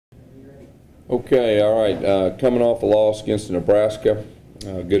Okay, all right. Coming off a loss against Nebraska,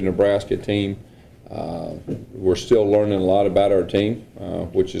 good Nebraska team. We're still learning a lot about our team,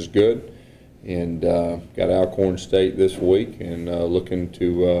 which is good. And got Alcorn State this week, and looking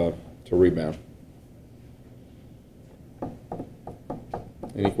to rebound.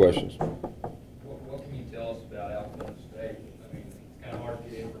 Any questions? What can you tell us about Alcorn State? I mean, it's kind of hard to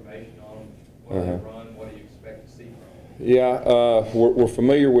get information on them. What do they run? What do you expect to see from them? Yeah, we're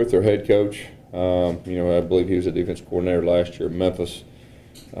familiar with their head coach. You know, I believe he was a defense coordinator last year at Memphis,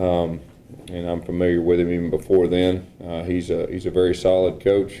 and I'm familiar with him even before then. He's a very solid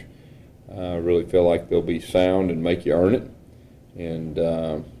coach. I really feel like they'll be sound and make you earn it. And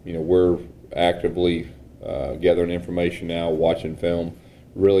you know, we're actively gathering information now, watching film.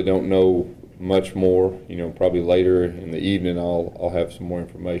 Really don't know much more. You know, probably later in the evening I'll have some more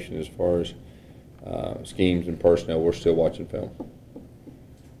information as far as schemes and personnel. We're still watching film.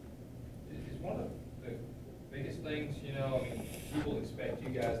 Is one of the biggest things, you know, I mean, people expect you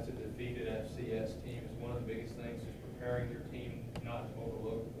guys to defeat an FCS team. Is one of the biggest things is preparing your team not to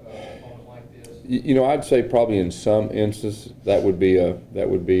overlook opponents like this? You know, I'd say probably in some instances that would be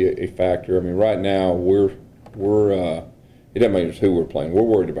a factor. I mean, right now we're it doesn't matter who we're playing. We're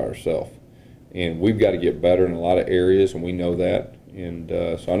worried about ourselves, and we've got to get better in a lot of areas, and we know that. And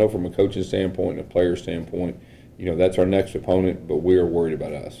so I know from a coaching standpoint and a player standpoint, you know, that's our next opponent, but we are worried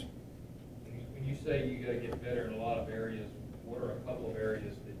about us. When you say you got to get better in a lot of areas, what are a couple of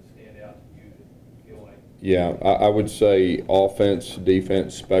areas that stand out to you that you feel like? Yeah, I would say offense,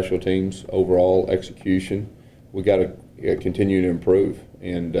 defense, special teams, overall execution. We got to continue to improve.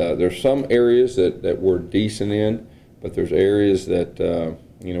 And there's some areas that we're decent in, but there's areas that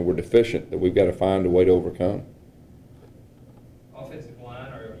you know, we're deficient that we've got to find a way to overcome. Offensive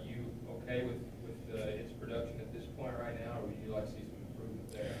line, are you okay with its production at this point right now, or would you like to see some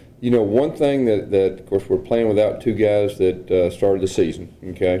improvement there? You know, one thing that of course we're playing without two guys that started the season,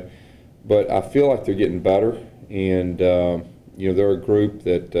 okay, but I feel like they're getting better, and you know, they're a group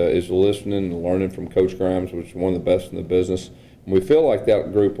that is listening and learning from Coach Grimes, which is one of the best in the business. And we feel like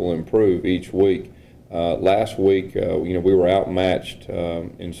that group will improve each week. Last week, you know, we were outmatched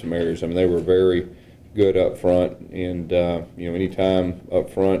in some areas. I mean, they were very good up front, and you know, anytime up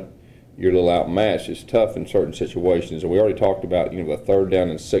front you're a little outmatched, it's tough in certain situations. And we already talked about, you know, the 3rd down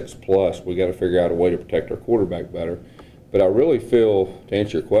and 6+. We got to figure out a way to protect our quarterback better. But I really feel, to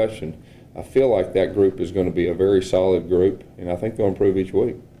answer your question, I feel like that group is going to be a very solid group, and I think they'll improve each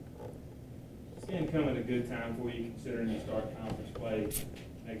week. It's going to come at a good time for you, considering you start conference play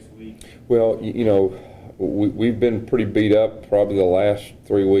next week. Well, you know, we've been pretty beat up probably the last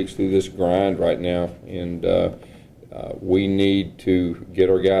 3 weeks through this grind right now, and we need to get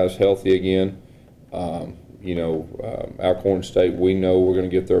our guys healthy again. You know, Alcorn State, we know we're going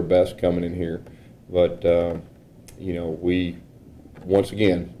to get their best coming in here, but you know, once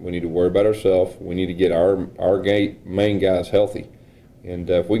again, we need to worry about ourselves. We need to get our main guys healthy. And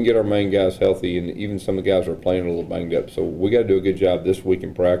if we can get our main guys healthy, and even some of the guys are playing a little banged up, so we got to do a good job this week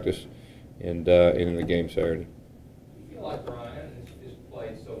in practice and in the game Saturday. You feel like Ryan has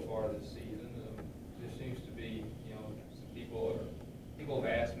played so far this season? There seems to be, you know, some people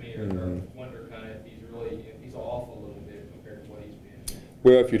have asked me or wonder kind of if he's off a little bit compared to what he's been.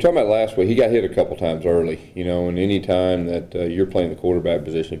 Well, if you're talking about last week, he got hit a couple times early, you know, and any time that you're playing the quarterback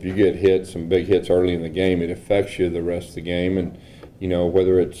position, if you get hit, some big hits early in the game, it affects you the rest of the game. And you know,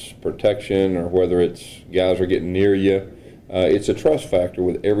 whether it's protection or whether it's guys are getting near you, it's a trust factor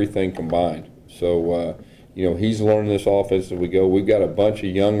with everything combined. So, you know, he's learning this offense as we go. We've got a bunch of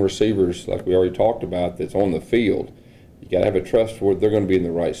young receivers, like we already talked about, that's on the field. You got to have a trust for they're going to be in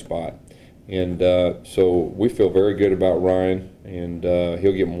the right spot. And so we feel very good about Ryan, and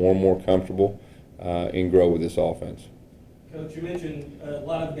he'll get more and more comfortable and grow with this offense. Coach, you mentioned a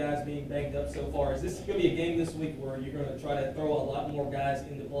lot of guys being banged up so far. Is this going to be a game this week where you're going to try to throw a lot more guys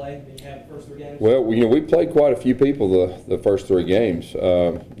into play than you have the first 3 games? Well, you know, we played quite a few people the first 3 games.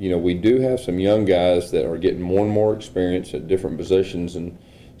 You know, we do have some young guys that are getting more and more experience at different positions, and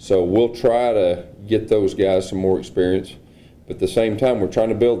so we'll try to get those guys some more experience. But at the same time, we're trying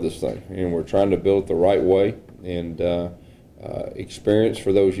to build this thing, and we're trying to build it the right way. And experience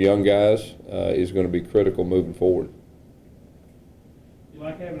for those young guys is going to be critical moving forward. You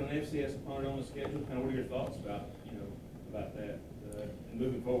like having an FCS opponent on the schedule? Kind of what are your thoughts about, you know, about that and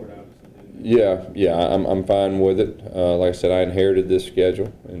moving forward, obviously? Yeah, I'm fine with it. Like I said, I inherited this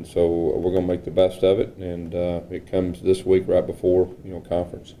schedule, and so we're going to make the best of it. And it comes this week right before, you know,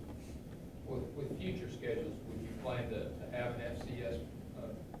 conference. With future schedules, would you plan to have an FCS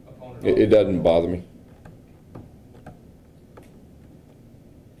opponent? It doesn't bother me.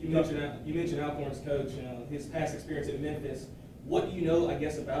 You mentioned Alcorn's coach, his past experience at Memphis. What do you know, I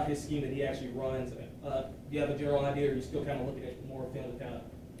guess, about his scheme that he actually runs? Do you have a general idea, or are you still kind of looking at more film to kind of?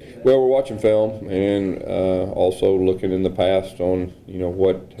 Well, we're watching film and also looking in the past on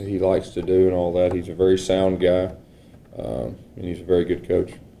what he likes to do and all that. He's a very sound guy, and he's a very good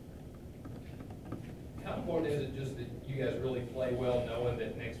coach. How important is it just that you guys really play well, knowing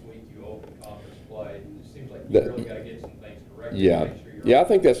that next week you open conference play? It seems like you really got to get some things corrected. Yeah. I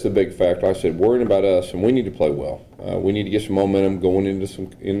think that's the big factor. I said worrying about us, and we need to play well. We need to get some momentum going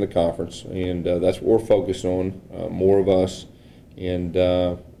in the conference, and that's what we're focused on. More of us, and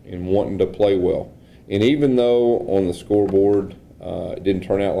wanting to play well. And even though on the scoreboard it didn't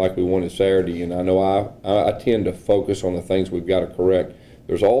turn out like we wanted Saturday, and I know I tend to focus on the things we've got to correct,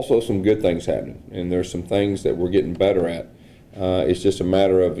 there's also some good things happening, and there's some things that we're getting better at. It's just a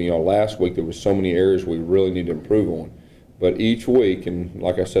matter of, last week there was so many areas we really need to improve on. But each week, and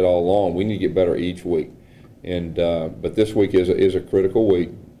like I said all along, we need to get better each week. And but this week is a critical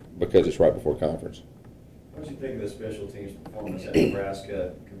week because it's right before conference. What did you think of the special teams performance at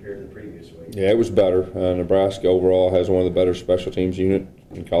Nebraska compared to the previous week? Yeah, it was better. Nebraska overall has one of the better special teams unit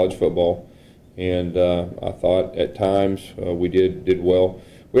in college football, and I thought at times we did well.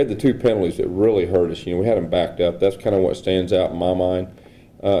 We had the 2 penalties that really hurt us. We had them backed up. That's kind of what stands out in my mind.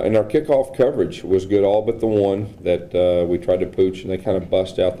 And our kickoff coverage was good, all but the one that we tried to pooch, and they kind of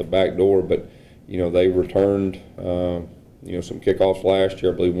bust out the back door. But they returned some kickoffs last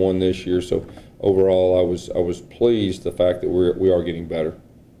year, I believe one this year. So overall, I was pleased the fact that we are getting better.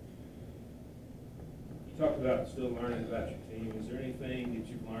 You talked about still learning about your team. Is there anything that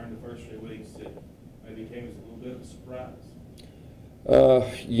you've learned the first 3 weeks that maybe came as a little bit of a surprise?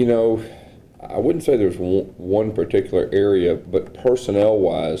 I wouldn't say there's one particular area, but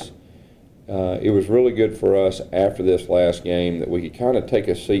personnel-wise, it was really good for us after this last game that we could kind of take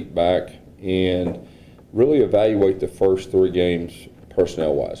a seat back and really evaluate the first 3 games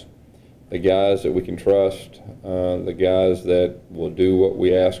personnel-wise. The guys that we can trust, the guys that will do what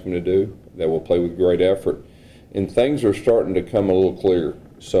we ask them to do, that will play with great effort, and things are starting to come a little clearer.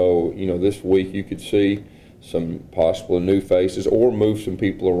 So, this week you could see some possible new faces or move some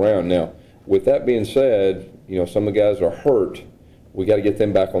people around. Now, with that being said, some of the guys are hurt. We got to get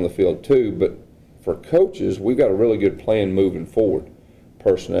them back on the field too. But for coaches, we've got a really good plan moving forward,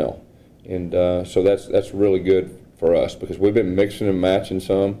 personnel, and so that's really good for us because we've been mixing and matching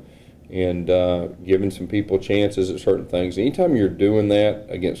some, and giving some people chances at certain things. Anytime you're doing that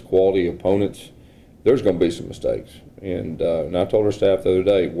against quality opponents, there's going to be some mistakes. And I told our staff the other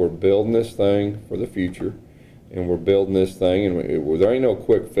day, we're building this thing for the future, and we're building this thing, and there ain't no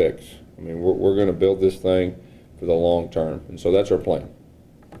quick fix. I mean, we're going to build this thing for the long term, and so that's our plan.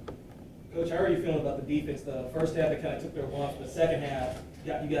 Coach, how are you feeling about the defense? The first half, they kind of took their lumps, but the second half,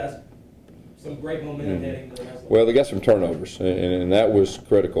 got you guys some great momentum heading to the rest of the Well, they got some turnovers, and that was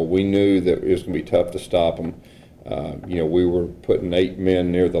critical. We knew that it was going to be tough to stop them. We were putting 8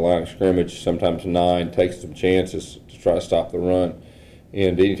 men near the line of scrimmage, sometimes 9, taking some chances to try to stop the run.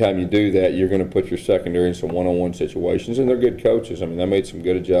 And anytime you do that, you're going to put your secondary in some one-on-one situations, and they're good coaches. I mean, they made some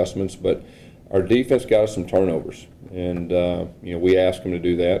good adjustments, but our defense got us some turnovers, and we asked them to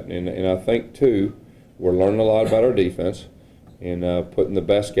do that. And I think too, we're learning a lot about our defense and putting the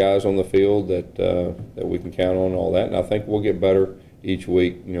best guys on the field that we can count on, and all that. And I think we'll get better each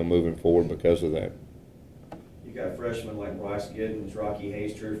week, moving forward because of that. You got freshmen like Bryce Giddens, Rocky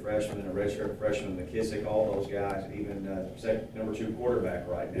Hayes, true freshman, and a redshirt freshman, McKissick, all those guys, even number 2 quarterback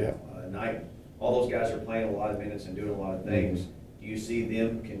right now. Knight, all those guys are playing a lot of minutes and doing a lot of things. Do you see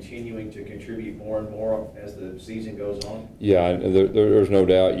them continuing to contribute more and more as the season goes on? Yeah, there's no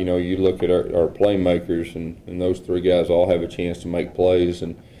doubt. You look at our playmakers, and those 3 guys all have a chance to make plays,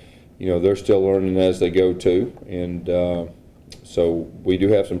 and they're still learning as they go too. And so we do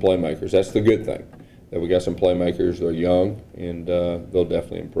have some playmakers. That's the good thing. That we got some playmakers. They're young, and they'll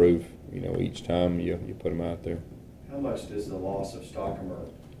definitely improve. Each time you put them out there. How much does the loss of Stockamer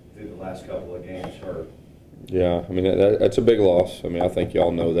through the last couple of games hurt? Yeah, I mean that's a big loss. I mean, I think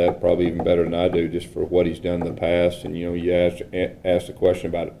y'all know that probably even better than I do, just for what he's done in the past. And you asked the question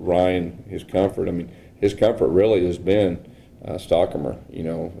about Ryan, his comfort. I mean, his comfort really has been Stockamer.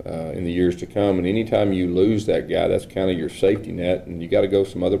 In the years to come. And anytime you lose that guy, that's kind of your safety net, and you got to go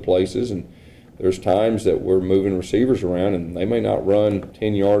some other places. And there's times that we're moving receivers around, and they may not run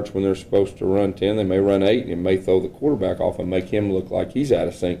 10 yards when they're supposed to run 10. They may run 8, and it may throw the quarterback off and make him look like he's out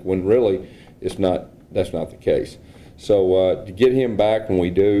of sync, when really it's not. That's not the case. So to get him back when we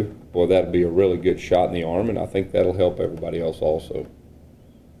do, boy, that'd be a really good shot in the arm, and I think that'll help everybody else also.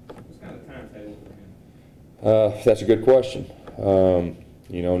 What's kind of the timetable for him? That's a good question.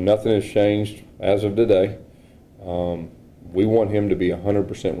 You know, nothing has changed as of today. We want him to be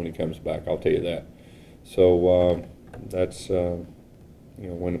 100% when he comes back, I'll tell you that. So that's, you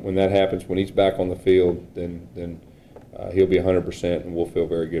know, when that happens, when he's back on the field, then he'll be 100%, and we'll feel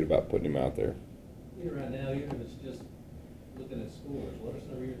very good about putting him out there. You know, right now, even if it's just looking at scores, what are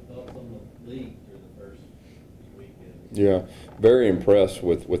some of your thoughts on the league through the first weekend? Yeah, very impressed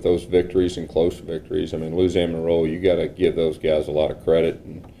with those victories and close victories. I mean, Louisiana Monroe, you got to give those guys a lot of credit.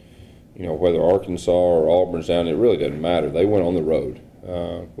 And, you know, whether Arkansas or Auburn's down, it really doesn't matter. They went on the road,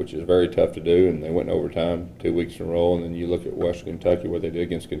 which is very tough to do, and they went in overtime 2 weeks in a row. And then you look at Western Kentucky, what they did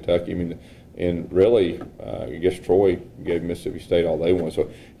against Kentucky. I mean, and really, I guess Troy gave Mississippi State all they want. So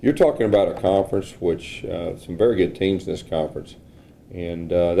you're talking about a conference which some very good teams in this conference,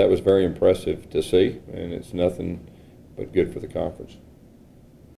 and that was very impressive to see. And it's nothing but good for the conference.